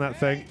spotlight over on that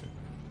thing?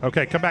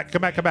 Okay, come back.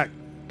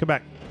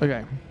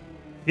 Okay.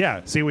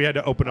 Yeah, see, we had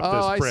to open up Oh,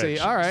 this I bridge.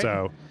 see. All right.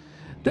 So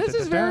This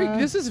is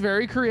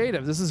very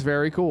creative. This is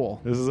very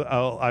cool. this is.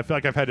 I feel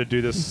like I've had to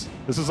do this.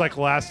 This is like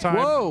last time.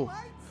 Whoa.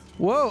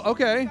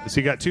 Okay. So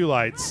you got 2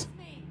 lights. Trust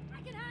me,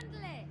 I can handle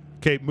it.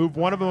 Okay, move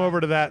one of them over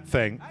to that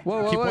thing.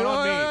 Whoa. Keep one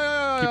on me.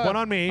 Whoa. Keep one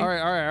on me. All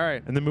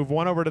right. And then move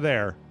one over to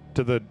there,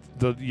 to the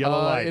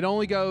yellow light. It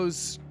only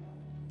goes.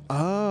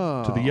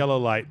 Oh. To the yellow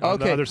light on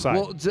the other side.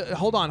 Well,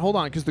 hold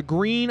on, because the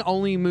green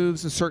only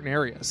moves in certain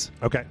areas.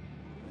 Okay.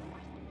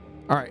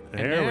 All right.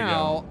 There and we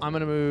now I'm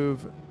gonna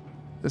move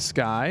this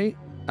guy.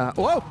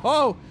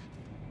 Whoa.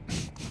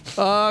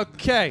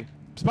 Okay.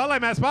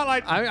 Spotlight, Matt.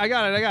 Spotlight. I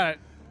got it.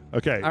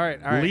 Okay. All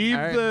right. Leave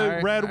all right, the all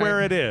right, red all where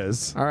right. it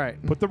is. All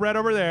right. Put the red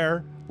over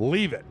there.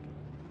 Leave it.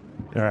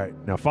 All right.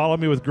 Now follow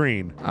me with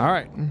green. All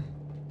right.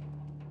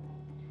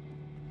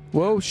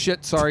 Whoa,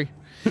 shit. Sorry.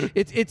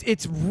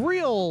 It's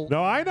real.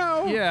 No, I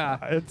know.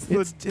 Yeah.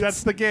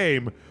 That's the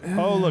game.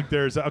 Oh, look.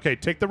 There's okay.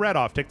 Take the red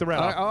off. Take the red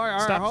off. All right.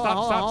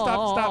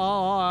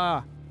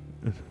 Stop.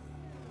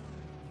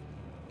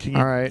 Can you,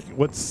 All right.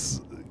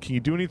 Can you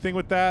do anything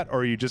with that, or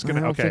are you just gonna?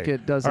 I don't okay. think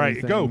it does All right.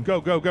 anything. Go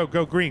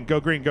green. Go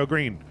green.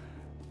 Green.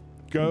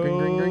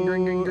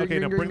 Okay.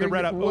 Now bring the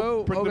red up.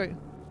 Whoa. Okay.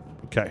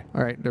 Okay.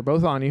 All right. They're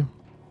both on you.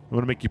 I'm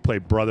gonna make you play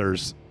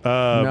brothers.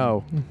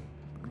 No.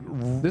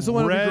 This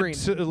one will be green.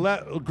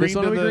 Green This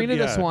one will be green to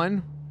yeah. this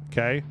one.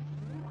 Okay.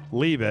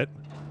 Leave it.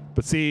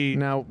 But see,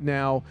 Now,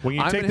 when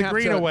you I'm take gonna the have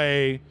green to-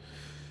 away,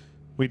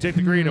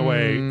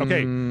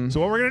 okay. So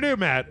what we're gonna do,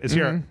 Matt, is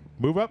here.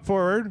 Move up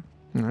forward,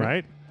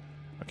 right?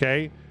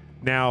 Okay.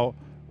 Now,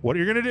 what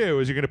you're gonna do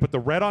is you're gonna put the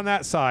red on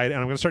that side, and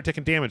I'm gonna start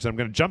taking damage. And I'm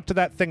gonna jump to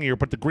that thing, and you're gonna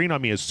put the green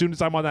on me as soon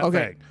as I'm on that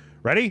thing.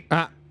 Ready?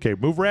 Okay.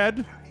 Move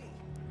red.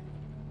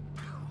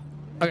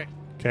 Okay.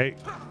 Okay.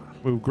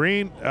 Move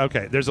green.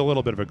 Okay. There's a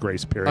little bit of a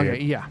grace period.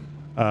 Okay. Yeah.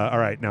 All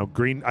right. Now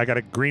green. I got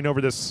a green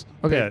over this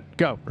pit.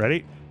 Go.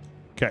 Ready?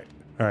 Okay.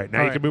 All right. Now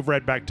All you right. can move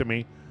red back to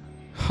me.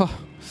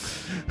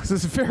 This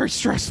is very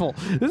stressful.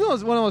 This is one of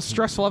the most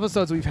stressful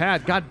episodes we've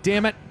had. God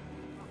damn it.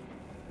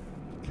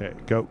 Okay.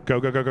 Go. Go.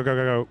 Go. Go. Go. Go.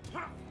 Go. Go.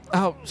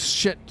 Oh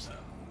shit.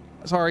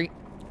 Sorry.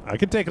 I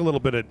can take a little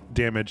bit of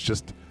damage.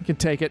 Just You can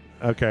take it.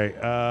 okay.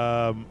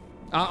 I'm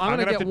gonna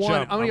have get to one.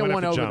 jump. I'm gonna get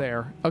one have to over jump.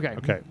 there. Okay.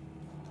 Okay.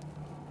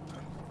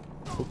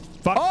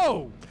 Fuck.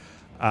 Oh.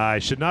 I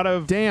should not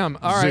have. Damn.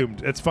 All right.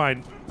 zoomed. It's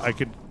fine. I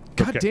could.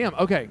 God okay. damn.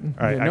 Okay.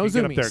 All right. Yeah, I no can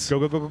get up there. zoomies. Go.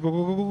 Go. Go. Go. Go.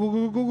 Go. Go.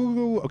 Go. Go. Go.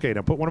 Go. Go. Okay.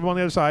 Now put one of them on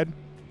the other side.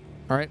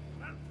 All right.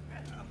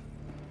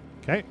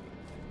 Okay.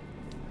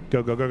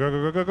 Go. Go. Go. Go.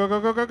 Go. Go. Go. Go.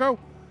 Go. Go. Go.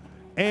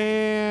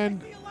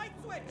 And.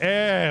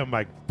 Oh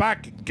my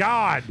fucking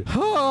God.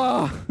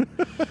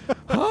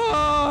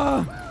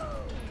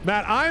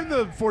 Matt, I'm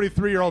the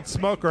 43-year-old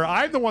smoker.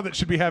 I'm the one that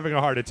should be having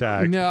a heart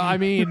attack. No, I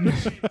mean.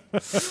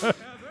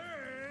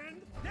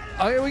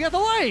 Okay, we got the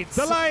lights.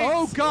 The lights.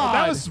 Oh God.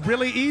 That was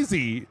really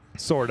easy,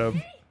 sort of.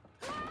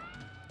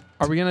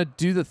 Are we gonna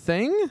do the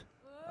thing?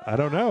 I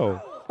don't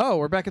know. Oh,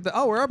 we're back at the.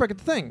 Oh, we are back at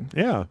the thing.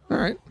 Yeah. All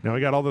right. Now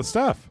we got all this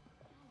stuff.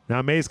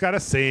 Now May's got to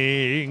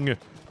sing.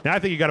 Now I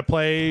think you got to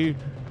play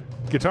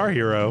Guitar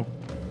Hero.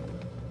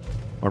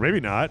 Or maybe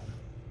not.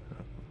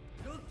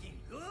 Looking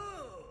good.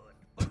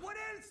 But what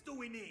else do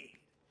we need?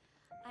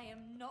 I am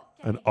not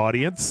An getting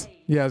audience.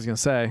 Yeah, I was gonna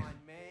say.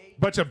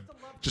 Bunch of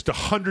just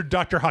 100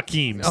 Dr.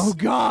 Hakims. Oh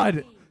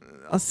God.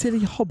 A silly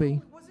hobby.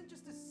 It wasn't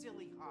just a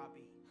silly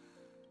hobby.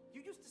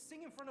 You used to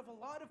sing in front of a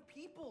lot of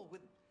people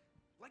with,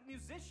 like,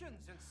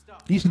 musicians and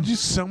stuff. You can do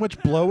so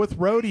much blow with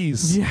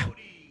roadies. Yeah.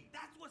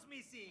 That's what's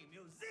missing.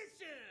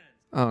 Musicians.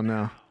 Oh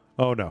no.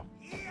 Oh no.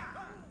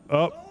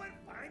 Oh. Go and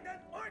find an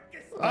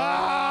orchestra.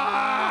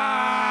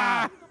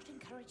 Ah! not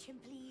encourage him,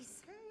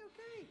 please.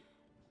 Okay.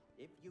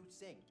 If you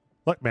sing.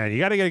 Look, man, you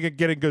got to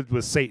get in good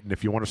with Satan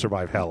if you want to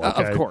survive hell.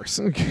 Okay? Of course.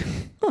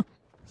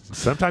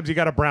 Sometimes you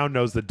got to brown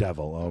nose the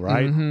devil. All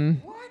right?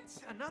 What?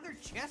 Another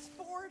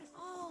chessboard?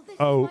 Oh, this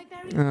Oh. is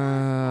my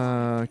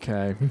very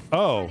Okay.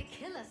 Oh, to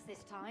kill us this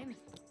time.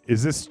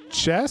 is this Not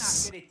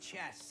chess? good at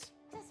chess.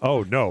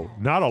 Oh no,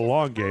 not a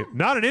long game,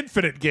 not an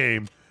infinite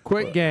game.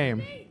 Quick game.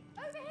 Over here.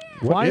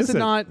 What Why is it it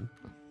not?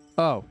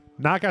 Oh.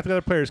 Knock out the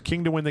other player's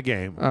king to win the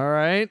game? All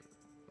right.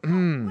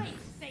 Wait,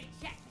 say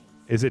check.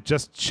 Is it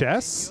just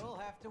chess? You'll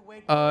have to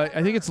wait.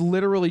 I think it's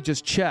literally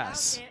just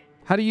chess.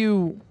 How do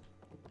you?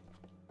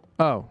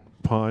 Oh.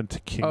 Pawn to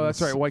king. Oh,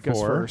 that's right. White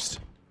goes first.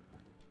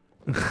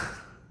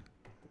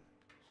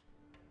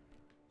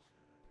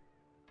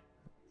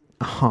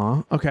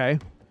 Okay.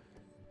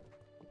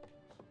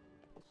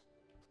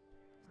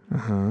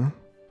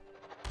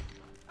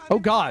 Oh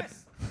God.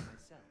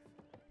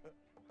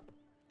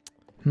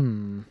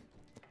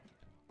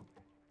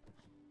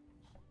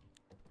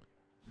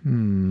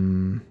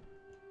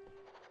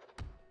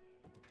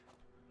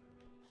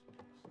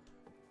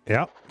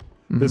 Yep.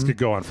 This could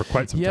go on for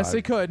quite some Yes, time.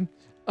 it could.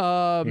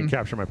 You can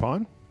capture my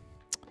pawn.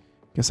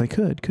 Guess I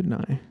could, couldn't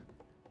I?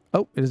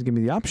 Oh, it doesn't give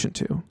me the option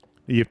to.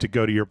 You have to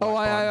go to your. Oh,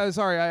 black pawn.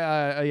 sorry.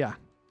 Yeah.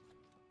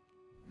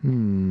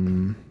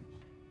 You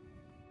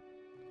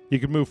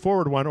can move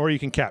forward one, or you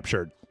can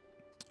capture.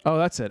 Oh,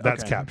 that's it.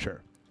 That's okay.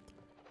 capture.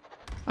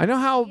 I know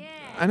how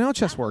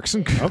chess works.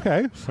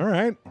 Okay. All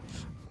right.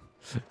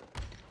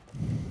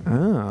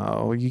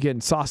 Oh, you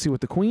getting saucy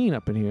with the queen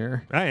up in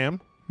here. I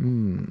am.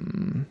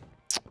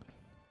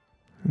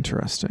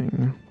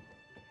 Interesting.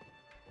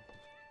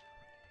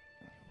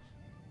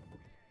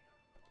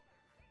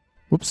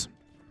 Whoops.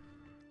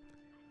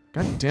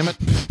 God damn it.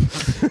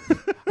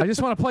 I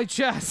just want to play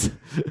chess.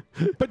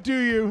 But do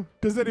you?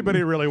 Does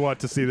anybody really want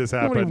to see this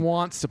happen? Nobody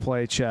wants to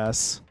play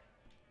chess.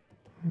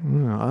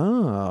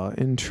 Oh,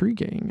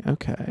 intriguing.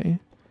 Okay.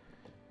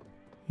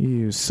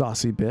 You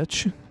saucy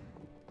bitch.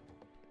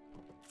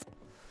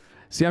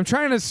 See, I'm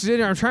trying to sit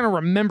here. I'm trying to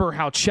remember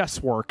how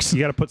chess works. You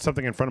got to put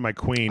something in front of my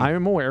queen. I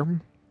am aware.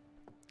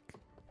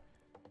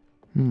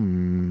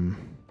 No.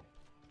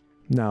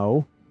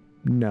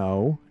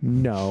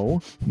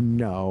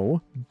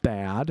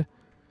 Bad.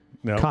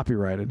 no.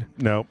 Copyrighted.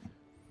 Nope.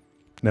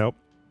 Nope.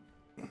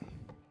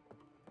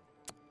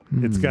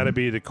 It's got to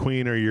be the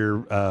queen or your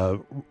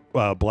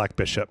black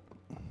bishop.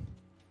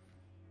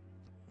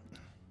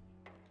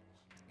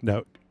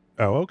 No.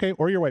 Oh, okay.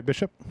 Or your white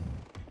bishop.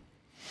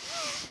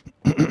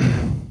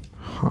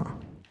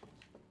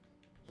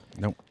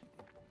 Nope.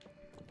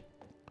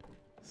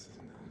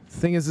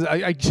 Thing is,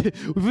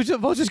 we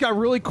both just got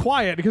really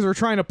quiet because we're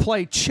trying to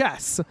play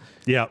chess.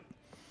 Yeah.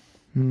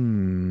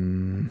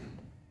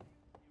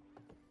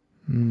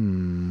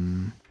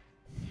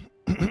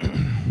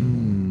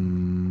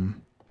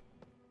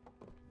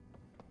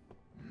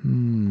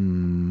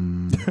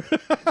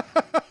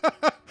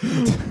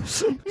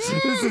 This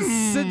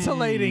is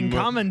scintillating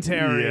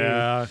commentary.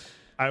 Yeah.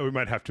 We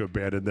might have to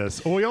abandon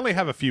this. Well, we only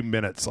have a few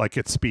minutes, like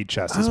it's speed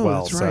chess as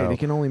well. That's right. It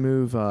can only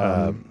move.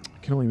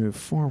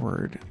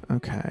 Forward.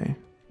 Okay.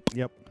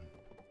 Yep.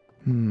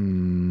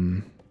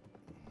 I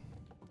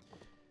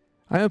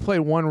haven't played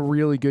one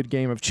really good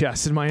game of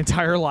chess in my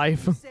entire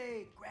life.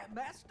 Say,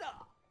 Grandmaster.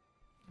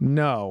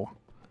 No.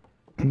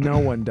 No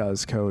one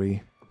does,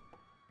 Cody.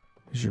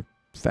 Because you're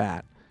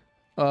fat.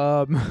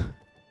 Hi,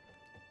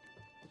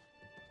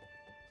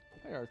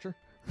 Archer.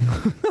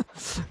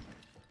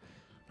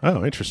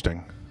 Oh,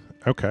 interesting.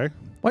 Okay.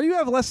 Why do you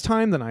have less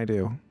time than I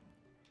do?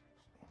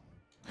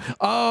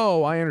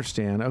 Oh, I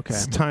understand. Okay.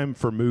 It's time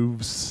for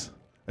moves.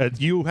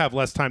 You have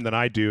less time than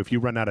I do. If you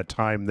run out of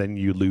time, then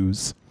you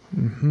lose.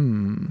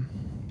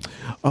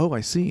 Oh,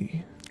 I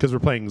see. Because we're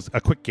playing a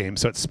quick game,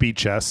 so it's speed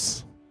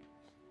chess.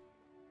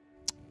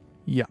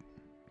 Yeah.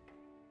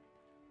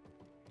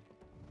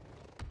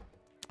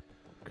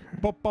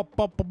 Bop, bop,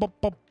 bop, bop,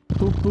 bop, bop.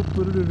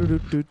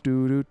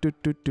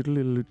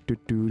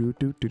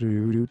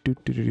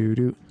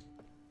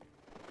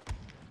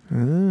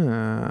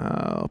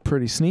 Oh,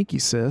 pretty sneaky,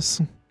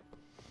 sis.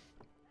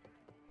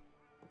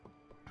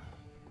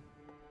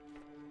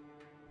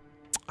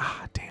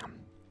 Ah, damn.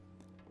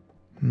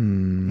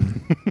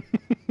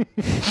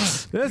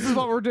 This is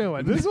what we're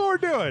doing. This is what we're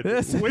doing.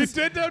 This We is-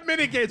 did the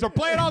mini games. We're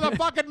playing all the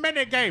fucking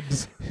mini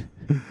games.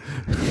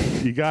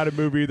 You got to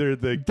move either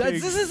the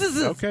king.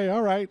 Okay,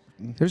 all right.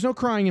 There's no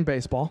crying in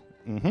baseball.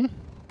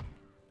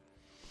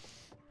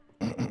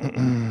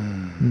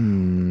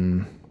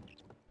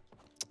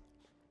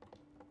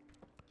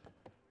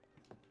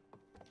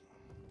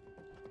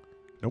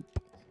 Nope.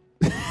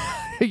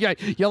 Yeah,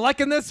 you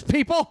liking this,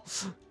 people?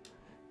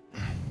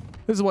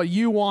 This is what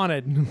you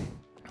wanted.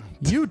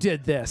 You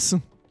did this.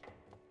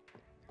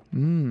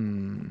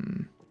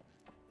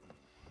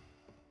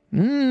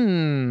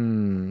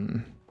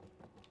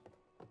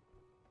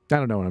 I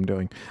don't know what I'm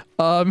doing.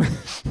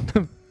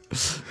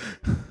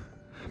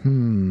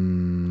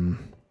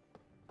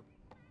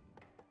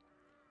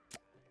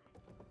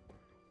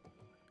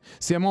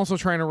 See, I'm also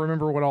trying to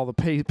remember what all the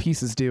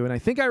pieces do, and I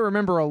think I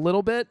remember a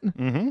little bit.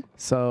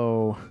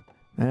 So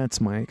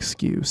that's my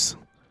excuse.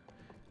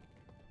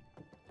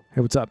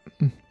 Hey, what's up?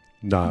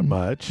 Not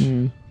much.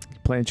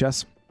 Playing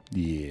chess?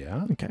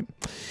 Yeah. Okay.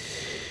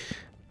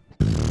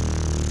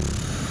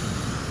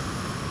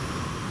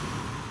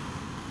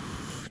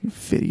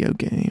 Video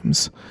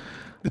games.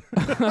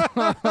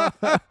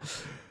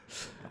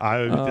 I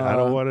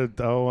don't want it.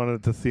 I don't want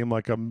it to seem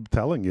like I'm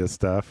telling you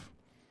stuff.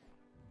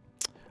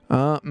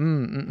 No.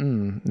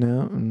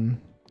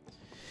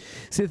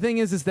 See, the thing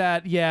is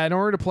that in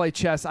order to play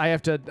chess, I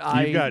have to.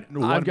 You've got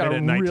 1 minute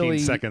and 19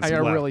 seconds I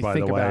gotta left, really by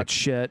think the way. about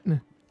shit. I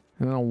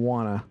don't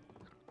wanna.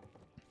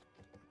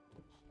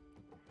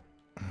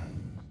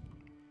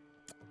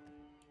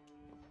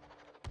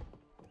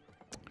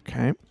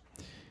 Okay.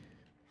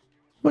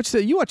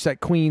 You watched that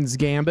Queen's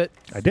Gambit?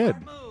 I did.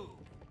 Move,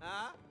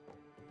 huh?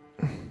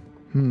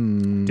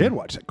 Did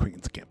watch that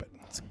Queen's Gambit.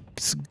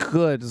 It's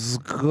good. It's a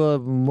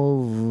good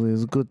movie.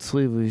 It's a good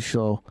TV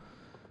show.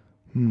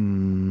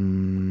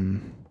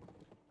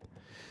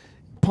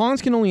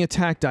 Pawns can only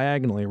attack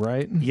diagonally,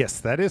 right? Yes,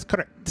 that is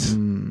correct.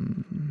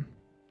 And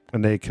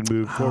they can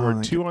move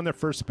forward 2 on their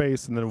first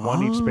space and then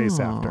 1 each space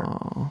after.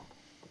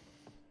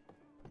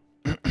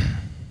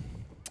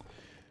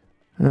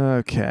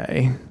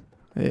 Okay.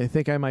 I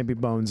think I might be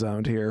bone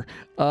zoned here.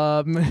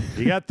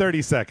 You got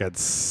 30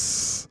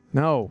 seconds.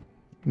 No.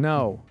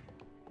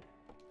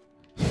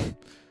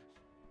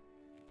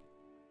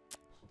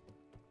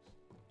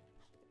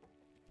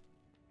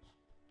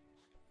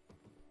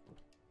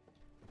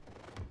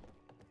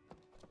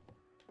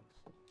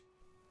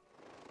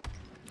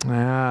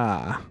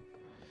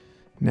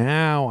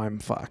 Now I'm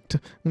fucked.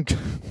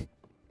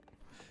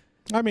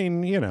 I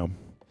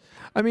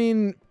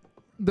mean,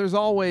 there's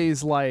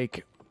always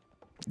like.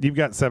 You've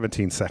got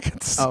 17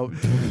 seconds. Oh,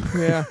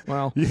 yeah.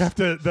 Well, You have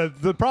to.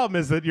 The problem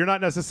is that you're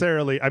not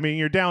necessarily. I mean,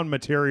 you're down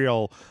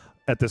material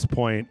at this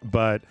point,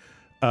 but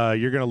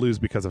you're going to lose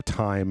because of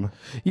time.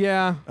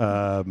 yeah.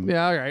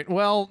 Yeah. All right.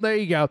 Well, there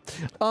you go.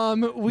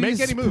 Make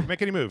any move.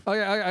 Make any move.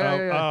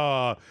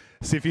 Okay.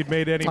 See if you'd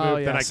made any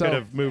move, then I could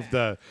have moved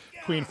the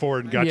queen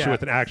forward and got you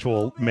with an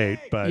actual mate.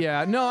 But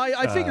yeah, no,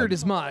 I figured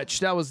as much.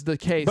 That was the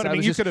case. But I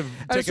mean, you could have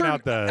taken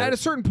out the. At a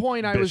certain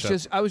point, I was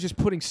bishop. just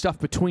putting stuff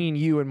between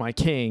you and my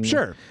king.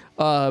 Sure.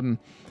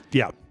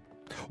 Yeah.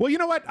 Well, you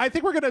know what? I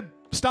think we're gonna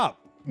stop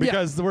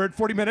because we're at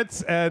 40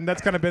 minutes, and that's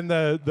kind of been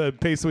the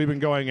pace that we've been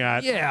going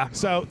at. Yeah.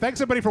 So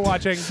thanks everybody for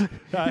watching. You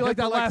like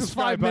that last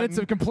 5 minutes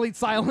of complete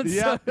silence?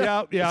 Yeah.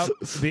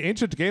 The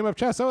ancient game of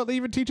chess. Oh, it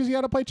even teaches you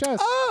how to play chess.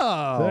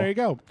 Oh. There you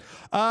go.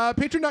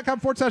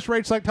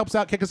 Patreon.com/Rage Select helps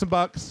out, kick us some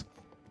bucks.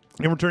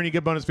 In return, you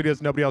get bonus videos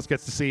nobody else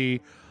gets to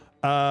see.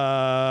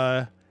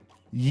 Matt,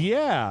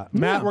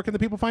 where can the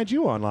people find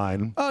you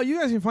online? You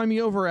guys can find me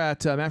over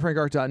at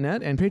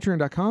mattfrankart.net and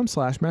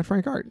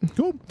patreon.com/mattfrankart.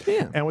 Cool.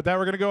 Yeah. And with that,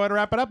 we're going to go ahead and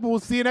wrap it up. And we'll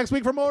see you next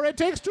week for more It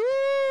Takes Two.